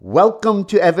Welcome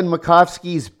to Evan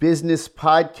Makovsky's Business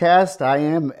Podcast. I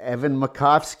am Evan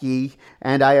Makovsky,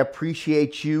 and I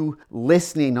appreciate you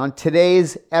listening. On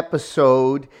today's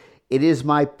episode, it is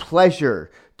my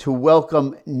pleasure to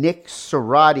welcome Nick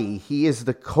Serati. He is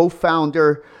the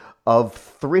co-founder of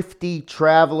Thrifty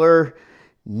Traveler.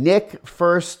 Nick,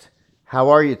 first, how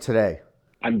are you today?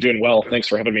 I'm doing well. Thanks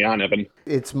for having me on, Evan.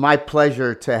 It's my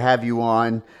pleasure to have you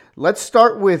on. Let's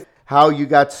start with how you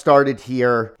got started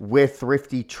here with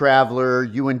Thrifty Traveler.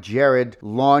 You and Jared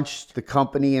launched the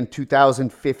company in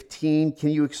 2015. Can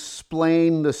you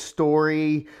explain the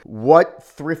story, what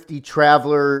Thrifty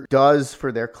Traveler does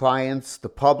for their clients, the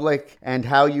public, and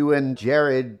how you and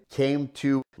Jared came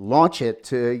to launch it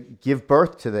to give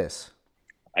birth to this?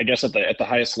 I guess at the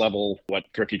highest level, what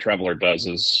Thrifty Traveler does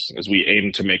is we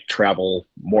aim to make travel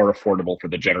more affordable for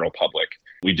the general public.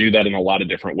 We do that in a lot of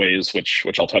different ways, which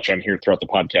I'll touch on here throughout the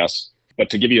podcast.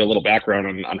 But to give you a little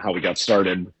background on how we got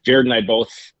started, Jared and I both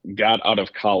got out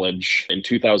of college in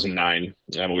 2009,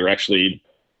 and we were actually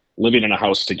living in a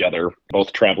house together,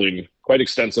 both traveling quite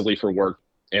extensively for work.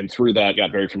 And through that,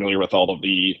 got very familiar with all of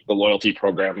the loyalty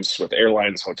programs with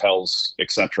airlines, hotels,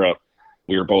 etc.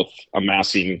 We were both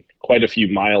amassing quite a few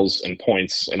miles and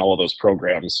points in all of those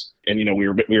programs. And,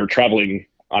 we were traveling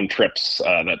on trips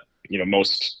that,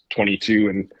 most 22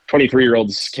 and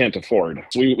 23-year-olds can't afford.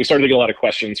 So we started to get a lot of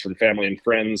questions from family and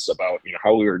friends about,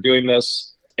 how we were doing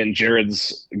this. And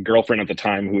Jared's girlfriend at the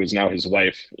time, who is now his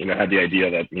wife, had the idea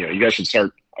that, you guys should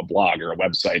start a blog or a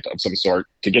website of some sort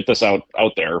to get this out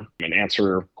there and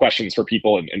answer questions for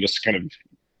people and just kind of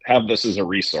have this as a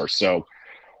resource. So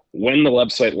when the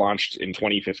website launched in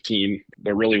 2015,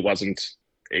 there really wasn't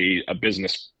a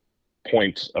business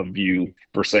point of view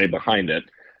per se behind it.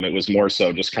 It was more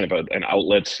so just kind of an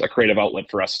outlet, a creative outlet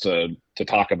for us to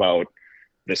talk about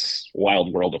this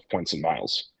wild world of points and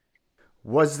miles.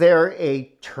 Was there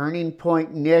a turning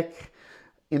point, Nick,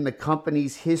 in the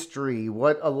company's history?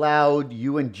 What allowed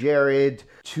you and Jared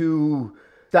to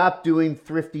stop doing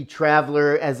Thrifty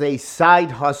Traveler as a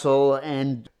side hustle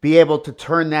and be able to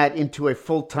turn that into a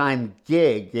full-time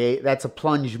gig? That's a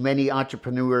plunge many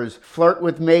entrepreneurs flirt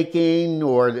with making,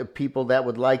 or the people that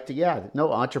would like to,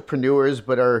 entrepreneurs,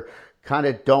 but are kind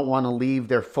of don't want to leave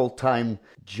their full-time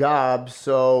job.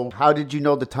 So how did you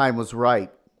know the time was right?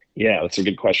 Yeah, that's a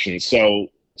good question. So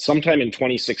sometime in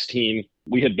 2016,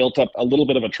 we had built up a little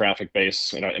bit of a traffic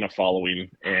base in a following,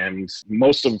 and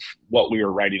most of what we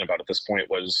were writing about at this point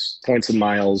was points and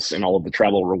miles and all of the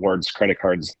travel rewards credit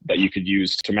cards that you could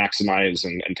use to maximize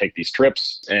and take these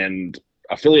trips. And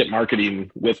affiliate marketing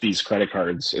with these credit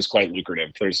cards is quite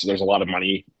lucrative. There's a lot of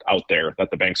money out there that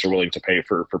the banks are willing to pay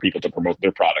for people to promote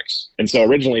their products. And so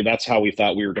originally that's how we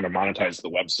thought we were going to monetize the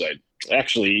website.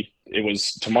 Actually, it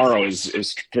was tomorrow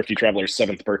is Thrifty Traveler's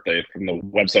 7th birthday, and the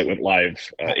website went live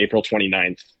April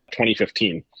 29th,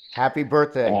 2015. Happy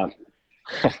birthday.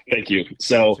 Thank you.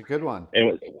 So it's a good one.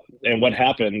 And what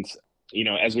happened,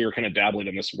 as we were kind of dabbling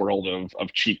in this world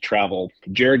of cheap travel,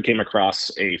 Jared came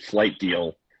across a flight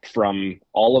deal from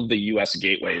all of the U.S.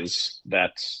 gateways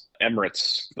that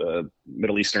Emirates, the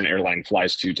Middle Eastern airline,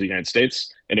 flies to the United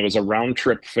States. And it was a round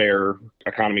trip fare,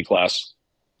 economy class,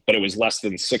 but it was less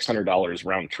than $600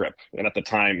 round trip. And at the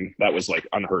time, that was like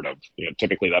unheard of.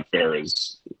 Typically that fare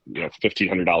is,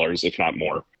 $1,500, if not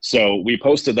more. So we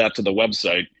posted that to the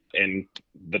website, and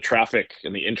the traffic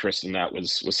and the interest in that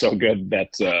was so good that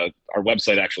our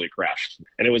website actually crashed.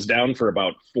 And it was down for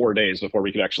about 4 days before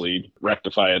we could actually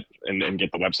rectify it and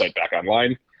get the website back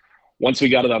online. Once we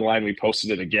got it online, we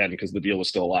posted it again because the deal was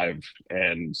still alive,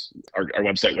 and our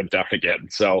website went down again.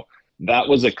 So that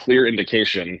was a clear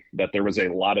indication that there was a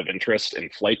lot of interest in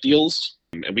flight deals.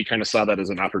 And we kind of saw that as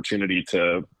an opportunity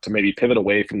to maybe pivot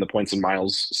away from the points and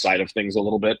miles side of things a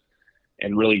little bit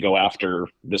and really go after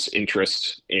this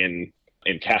interest in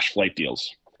cash flight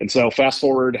deals. And so fast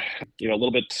forward, a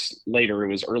little bit later, it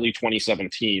was early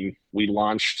 2017, we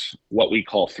launched what we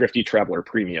call Thrifty Traveler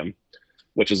Premium,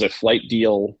 which is a flight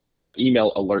deal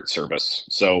email alert service.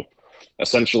 So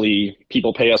essentially,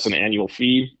 people pay us an annual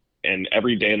fee, and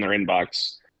every day in their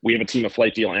inbox, we have a team of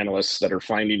flight deal analysts that are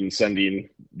finding and sending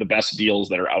the best deals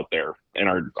that are out there. And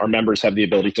our members have the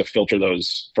ability to filter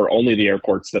those for only the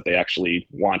airports that they actually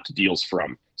want deals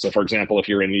from. So for example, if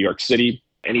you're in New York City,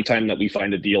 anytime that we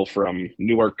find a deal from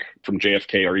Newark, from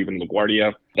JFK, or even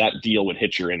LaGuardia, that deal would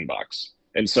hit your inbox.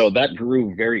 And so that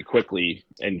grew very quickly,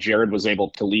 and Jared was able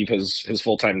to leave his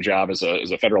full-time job as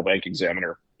a federal bank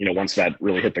examiner, once that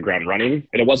really hit the ground running.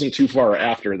 And it wasn't too far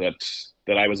after that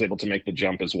I was able to make the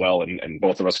jump as well, and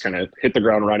both of us kind of hit the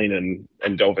ground running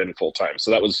and dove in full-time. So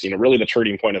that was, really the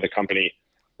turning point of the company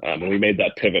when we made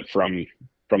that pivot from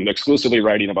from exclusively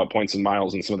writing about points and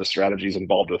miles and some of the strategies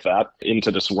involved with that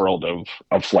into this world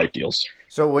of flight deals.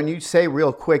 So when you say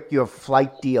real quick, you're a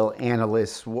flight deal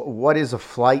analyst, what is a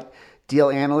flight deal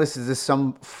analyst? Is this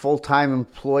some full-time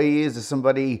employee? Is this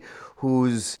somebody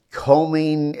who's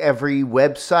combing every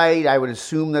website? I would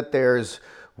assume that there's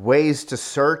ways to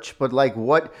search, but like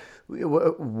what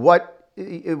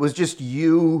it was just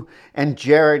you and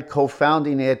Jared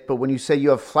co-founding it, but when you say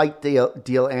you have flight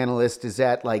deal analyst, is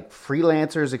that like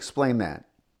freelancers? Explain that.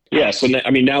 Yeah, so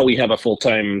I mean, now we have a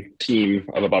full-time team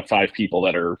of about 5 people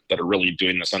that are really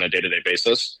doing this on a day-to-day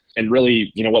basis. And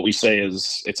really, what we say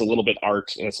is it's a little bit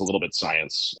art and it's a little bit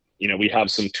science. We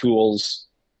have some tools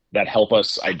that help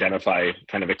us identify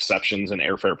kind of exceptions in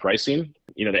airfare pricing.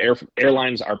 The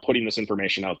airlines are putting this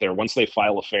information out there. Once they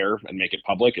file a fare and make it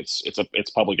public, it's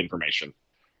public information,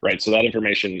 right? So that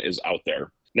information is out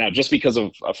there. Now, just because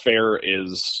of a fare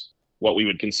is what we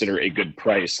would consider a good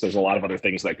price, there's a lot of other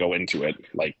things that go into it.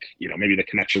 Like, maybe the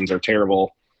connections are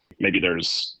terrible. Maybe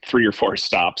there's 3 or 4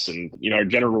 stops. And, our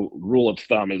general rule of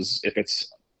thumb is if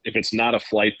it's not a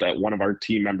flight that one of our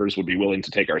team members would be willing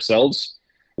to take ourselves,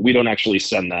 we don't actually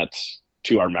send that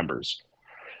to our members.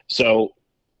 So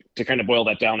to kind of boil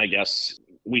that down, I guess,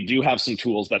 we do have some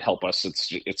tools that help us.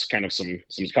 It's kind of some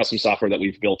custom software that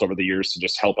we've built over the years to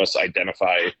just help us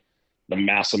identify the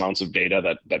mass amounts of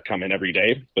data that come in every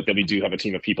day. But then we do have a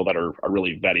team of people that are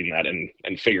really vetting that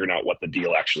and figuring out what the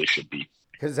deal actually should be.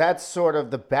 Because that's sort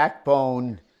of the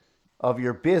backbone of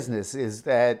your business, is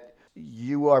that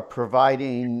you are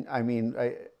providing,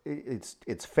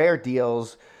 it's fair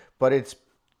deals, but it's,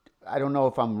 I don't know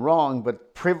if I'm wrong,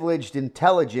 but privileged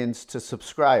intelligence to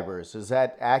subscribers. Is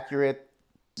that accurate?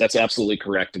 That's absolutely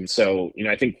correct. And so,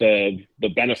 I think the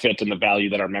benefit and the value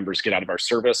that our members get out of our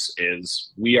service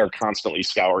is we are constantly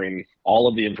scouring all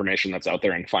of the information that's out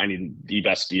there and finding the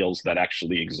best deals that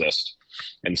actually exist.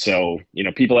 And so,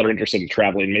 people that are interested in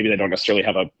traveling, maybe they don't necessarily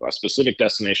have a specific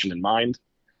destination in mind.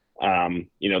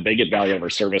 They get value out of our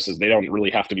services. They don't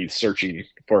really have to be searching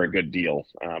for a good deal.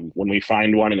 When we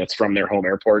find one and it's from their home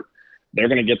airport, they're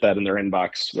going to get that in their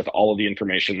inbox with all of the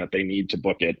information that they need to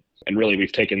book it. And really,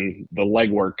 we've taken the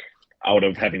legwork out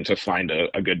of having to find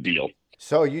a good deal.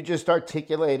 So you just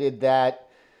articulated that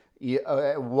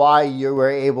why you were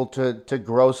able to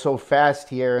grow so fast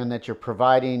here, and that you're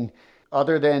providing,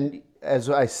 other than, as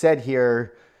I said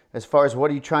here, as far as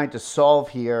what are you trying to solve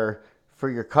here for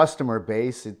your customer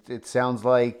base, it sounds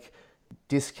like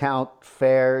discount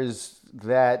fares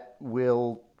that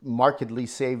will markedly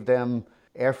save them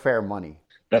airfare money.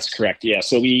 That's correct. Yeah.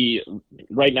 So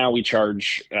right now we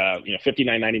charge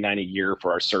 $59.99 a year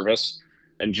for our service.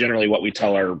 And generally what we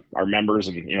tell our members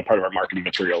and part of our marketing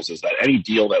materials is that any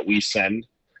deal that we send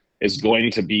is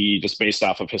going to be just based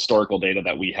off of historical data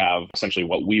that we have, essentially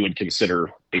what we would consider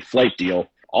a flight deal.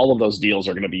 All of those deals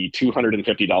are going to be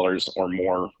 $250 or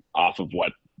more off of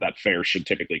what that fare should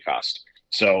typically cost.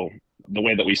 So the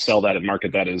way that we sell that and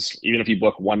market that is, even if you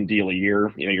book one deal a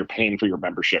year, you're paying for your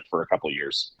membership for a couple of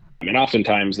years. And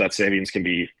oftentimes that savings can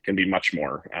be much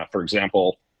more. For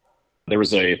example, there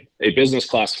was a business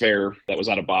class fare that was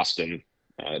out of Boston.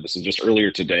 This is just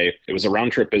earlier today. It was a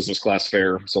round trip business class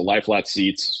fare. So lie flat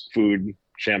seats, food,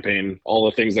 champagne, all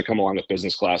the things that come along with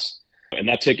business class. And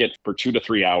that ticket for 2 to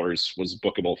 3 hours was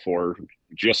bookable for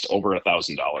just over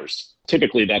 $1,000.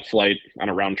 Typically, that flight on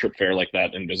a round trip fare like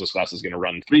that in business class is going to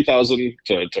run $3,000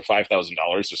 to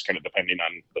 $5,000, just kind of depending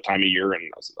on the time of year and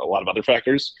a lot of other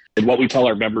factors. And what we tell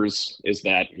our members is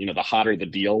that, the hotter the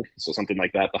deal, so something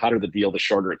like that, the hotter the deal, the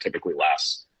shorter it typically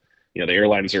lasts. The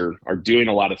airlines are doing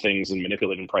a lot of things and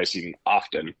manipulating pricing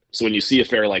often. So when you see a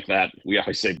fare like that, we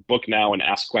always say book now and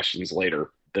ask questions later.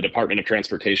 The Department of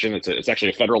Transportation, it's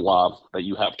actually a federal law that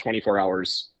you have 24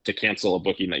 hours to cancel a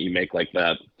booking that you make like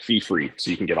that fee-free.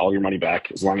 So you can get all your money back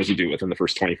as long as you do it within the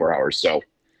first 24 hours. So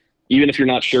even if you're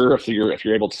not sure if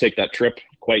you're able to take that trip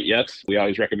quite yet, we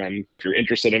always recommend, if you're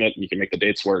interested in it and you can make the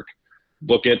dates work,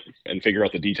 book it and figure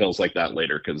out the details like that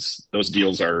later, because those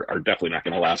deals are definitely not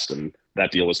going to last. And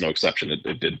that deal was no exception.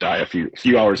 It did die a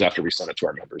few hours after we sent it to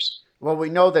our members. Well, we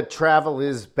know that travel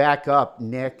is back up,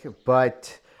 Nick,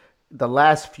 but the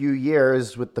last few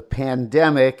years with the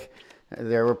pandemic,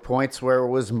 there were points where it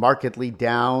was markedly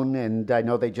down. And I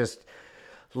know they just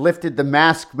lifted the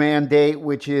mask mandate,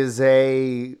 which is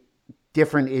a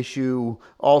different issue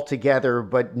altogether.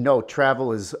 But no,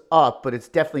 travel is up, but it's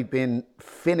definitely been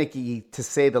finicky to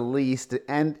say the least.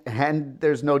 And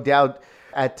there's no doubt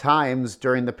at times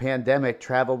during the pandemic,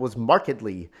 travel was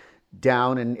markedly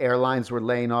down and airlines were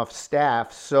laying off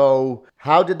staff. So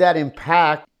how did that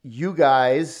impact you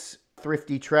guys,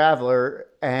 Thrifty Traveler?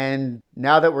 And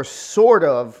now that we're sort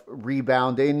of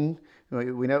rebounding,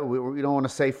 We know we don't want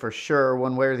to say for sure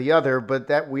one way or the other, but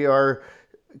that we are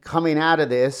coming out of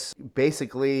this.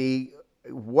 Basically,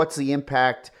 what's the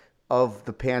impact of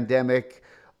the pandemic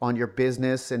on your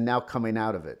business and now coming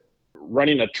out of it?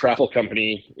 Running a travel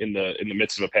company in the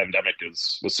midst of a pandemic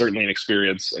was certainly an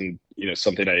experience, and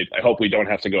something I hope we don't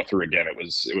have to go through again. It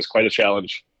was quite a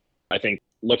challenge. I think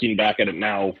looking back at it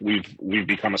now, we've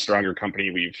become a stronger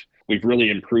company. We've really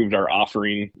improved our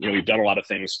offering. We've done a lot of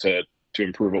things to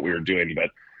improve what we were doing, but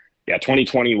yeah,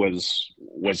 2020 was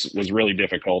really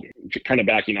difficult. Kind of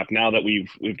backing up now that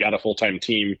we've got a full-time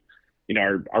team,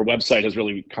 our website has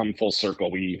really come full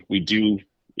circle. We do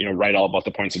write all about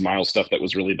the points and miles stuff that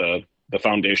was really the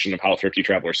foundation of how Thrifty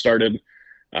Traveler started.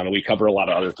 We cover a lot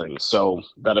of other things. So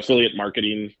that affiliate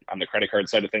marketing on the credit card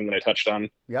side of thing that I touched on,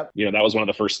 yep, that was one of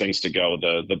the first things to go.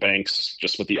 The banks,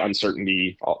 just with the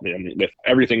uncertainty, with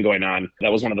everything going on,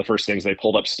 that was one of the first things. They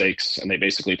pulled up stakes and they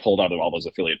basically pulled out of all those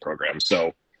affiliate programs.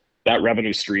 So that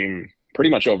revenue stream pretty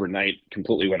much overnight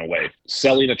completely went away.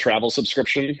 Selling a travel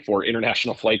subscription for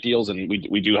international flight deals, and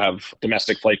we do have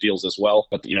domestic flight deals as well.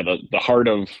 But the heart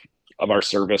of our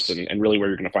service and really where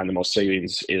you're going to find the most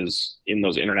savings is in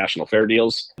those international fare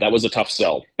deals. That was a tough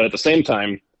sell. But at the same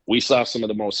time, we saw some of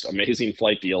the most amazing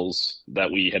flight deals that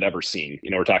we had ever seen.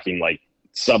 We're talking like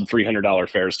sub $300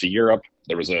 fares to Europe.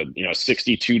 There was a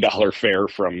 $62 fare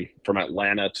from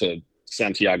Atlanta to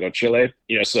Santiago, Chile.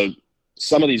 So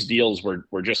some of these deals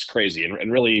were just crazy,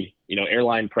 and really,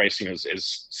 airline pricing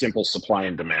is simple supply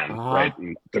and demand, right?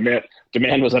 And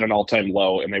demand was at an all-time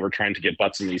low, and they were trying to get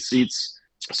butts in these seats.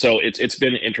 So it's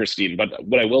been interesting. But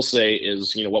what I will say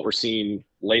is, what we're seeing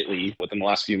lately within the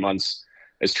last few months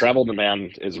is travel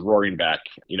demand is roaring back.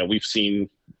 We've seen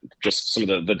just some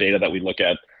of the data that we look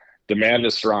at. Demand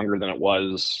is stronger than it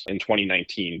was in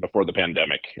 2019 before the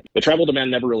pandemic. The travel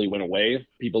demand never really went away.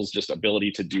 People's just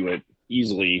ability to do it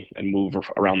easily and move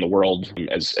around the world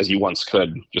as you once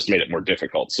could just made it more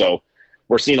difficult. So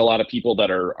we're seeing a lot of people that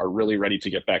are really ready to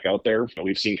get back out there.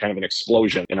 We've seen kind of an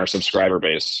explosion in our subscriber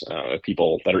base,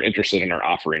 people that are interested in our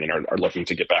offering and are looking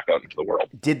to get back out into the world.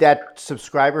 Did that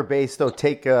subscriber base, though,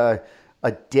 take a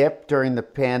dip during the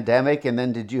pandemic? And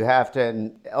then did you have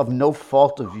to, of no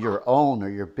fault of your own or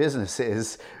your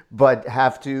businesses, but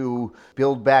have to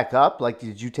build back up? Like,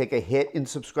 did you take a hit in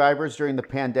subscribers during the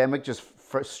pandemic just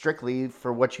strictly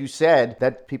for what you said,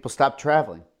 that people stopped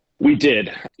traveling? We did.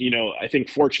 I think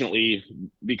fortunately,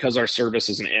 because our service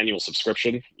is an annual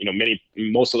subscription,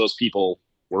 most of those people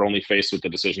were only faced with the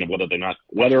decision of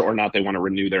whether or not they want to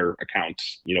renew their account,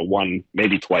 one,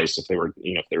 maybe twice if they were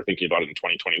thinking about it in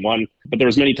 2021. But there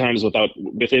was many times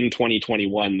within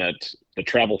 2021 that the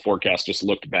travel forecast just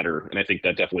looked better. And I think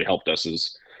that definitely helped us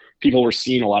as people were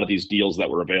seeing a lot of these deals that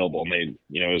were available, and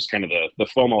it was kind of the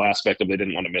FOMO aspect of they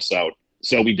didn't want to miss out.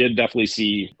 So we did definitely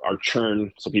see our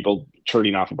churn, so people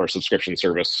churning off of our subscription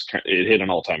service, it hit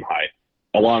an all-time high.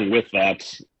 Along with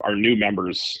that, our new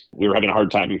members, we were having a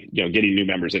hard time, getting new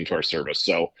members into our service.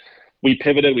 So we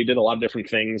pivoted. We did a lot of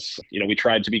different things. We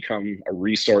tried to become a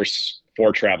resource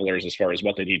for travelers as far as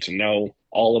what they need to know,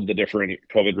 all of the different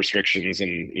COVID restrictions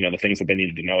and, the things that they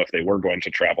needed to know if they were going to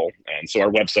travel. And so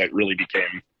our website really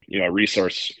became, a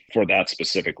resource for that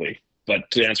specifically. But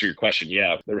to answer your question,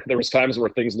 yeah, there was times where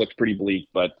things looked pretty bleak,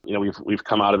 but we've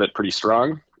come out of it pretty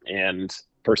strong, and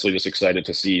personally just excited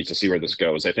to see where this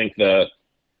goes. I think the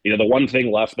one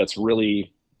thing left that's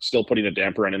really still putting a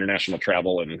damper on international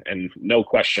travel and no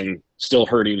question still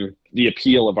hurting the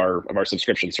appeal of our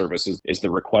subscription services is the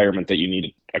requirement that you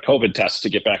need a COVID test to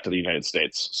get back to the United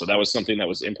States. So that was something that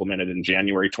was implemented in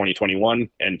January 2021,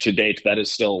 and to date that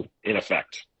is still in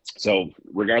effect. So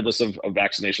regardless of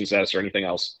vaccination status or anything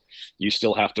else, you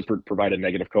still have to provide a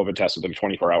negative COVID test within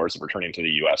 24 hours of returning to the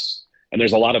U.S. And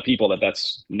there's a lot of people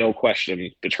that's no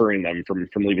question deterring them from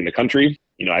leaving the country.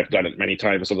 I've done it many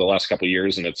times over the last couple of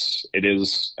years, and it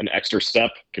is an extra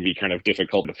step. It can be kind of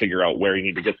difficult to figure out where you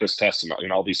need to get this test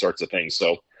and all these sorts of things.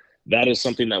 So that is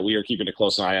something that we are keeping a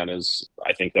close eye on.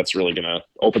 I think that's really going to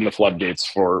open the floodgates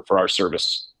for our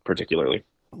service particularly.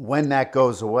 When that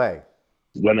goes away.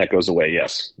 When that goes away,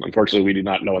 yes. Unfortunately, we do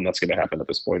not know when that's going to happen at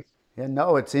this point. Yeah,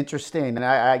 no, it's interesting. And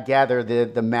I gather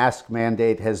the mask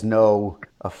mandate has no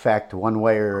effect one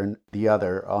way or the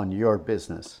other on your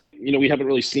business. We haven't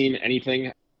really seen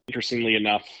anything. Interestingly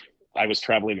enough, I was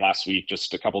traveling last week,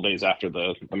 just a couple days after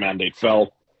the mandate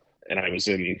fell, and I was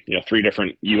in 3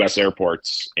 different U.S.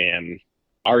 airports. And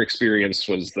our experience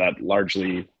was that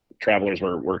largely travelers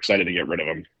were excited to get rid of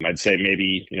them. I'd say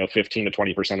maybe 15 to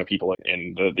 20% of people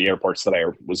in the airports that I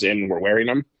was in were wearing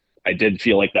them. I did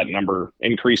feel like that number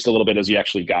increased a little bit as you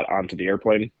actually got onto the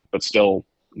airplane, but still,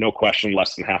 no question,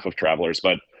 less than half of travelers.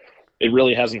 But it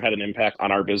really hasn't had an impact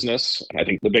on our business. I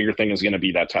think the bigger thing is going to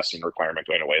be that testing requirement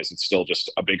going away, as it's still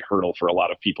just a big hurdle for a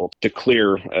lot of people to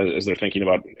clear as they're thinking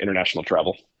about international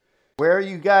travel. Where are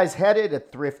you guys headed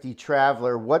at Thrifty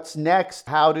Traveler? What's next?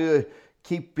 How to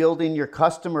keep building your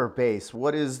customer base?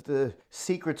 What is the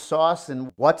secret sauce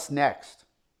and what's next?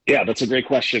 Yeah, that's a great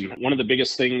question. One of the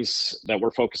biggest things that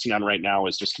we're focusing on right now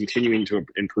is just continuing to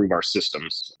improve our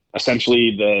systems.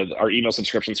 Essentially, our email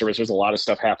subscription service, there's a lot of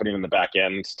stuff happening in the back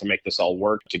end to make this all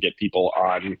work, to get people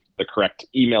on the correct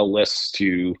email lists,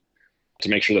 to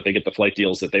make sure that they get the flight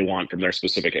deals that they want from their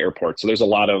specific airport. So there's a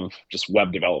lot of just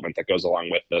web development that goes along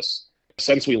with this.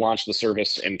 Since we launched the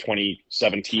service in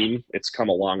 2017, it's come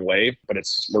a long way, but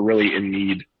we're really in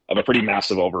need of a pretty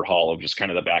massive overhaul of just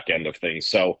kind of the back end of things.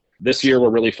 So this year, we're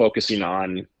really focusing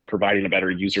on providing a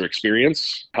better user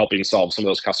experience, helping solve some of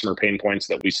those customer pain points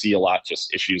that we see a lot,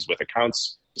 just issues with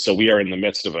accounts. So we are in the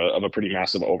midst of a pretty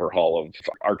massive overhaul of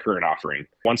our current offering.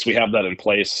 Once we have that in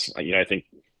place, I think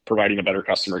providing a better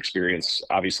customer experience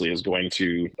obviously is going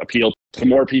to appeal to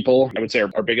more people. I would say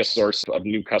our biggest source of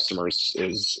new customers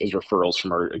is referrals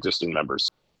from our existing members.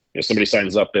 Somebody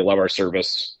signs up, they love our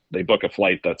service, they book a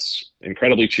flight that's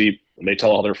incredibly cheap, and they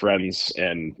tell all their friends,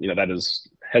 and that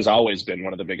has always been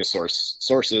one of the biggest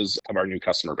sources of our new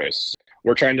customer base.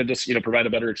 We're trying to just provide a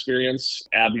better experience,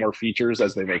 add more features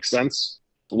as they make sense.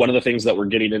 One of the things that we're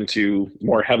getting into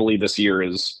more heavily this year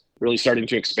is really starting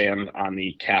to expand on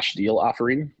the cash deal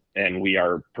offering, and we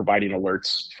are providing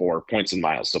alerts for points and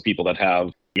miles. So people that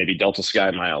have maybe Delta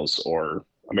Sky miles or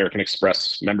American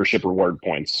Express membership reward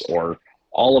points, or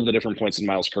all of the different points and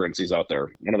miles currencies out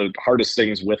there. One of the hardest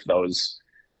things with those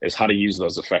is how to use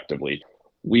those effectively.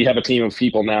 We have a team of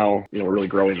people now, we're really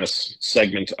growing this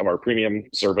segment of our premium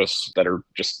service that are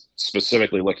just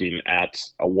specifically looking at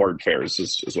award fairs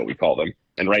is what we call them.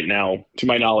 And right now, to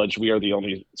my knowledge, we are the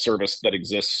only service that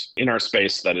exists in our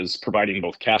space that is providing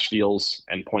both cash deals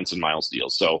and points and miles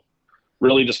deals. So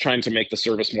really just trying to make the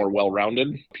service more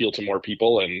well-rounded, appeal to more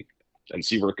people, and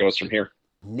see where it goes from here.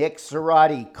 Nick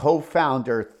Serati,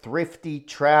 co-founder, Thrifty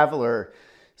Traveler,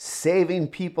 saving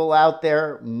people out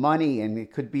there money, and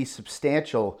it could be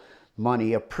substantial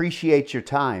money. Appreciate your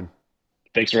time.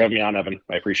 Thanks for having me on, Evan.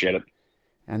 I appreciate it.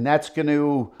 And that's going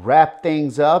to wrap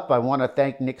things up. I want to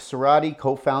thank Nick Serati,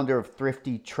 co-founder of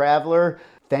Thrifty Traveler.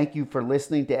 Thank you for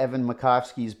listening to Evan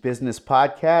Makovsky's Business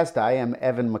Podcast. I am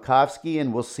Evan Makovsky,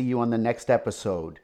 and we'll see you on the next episode.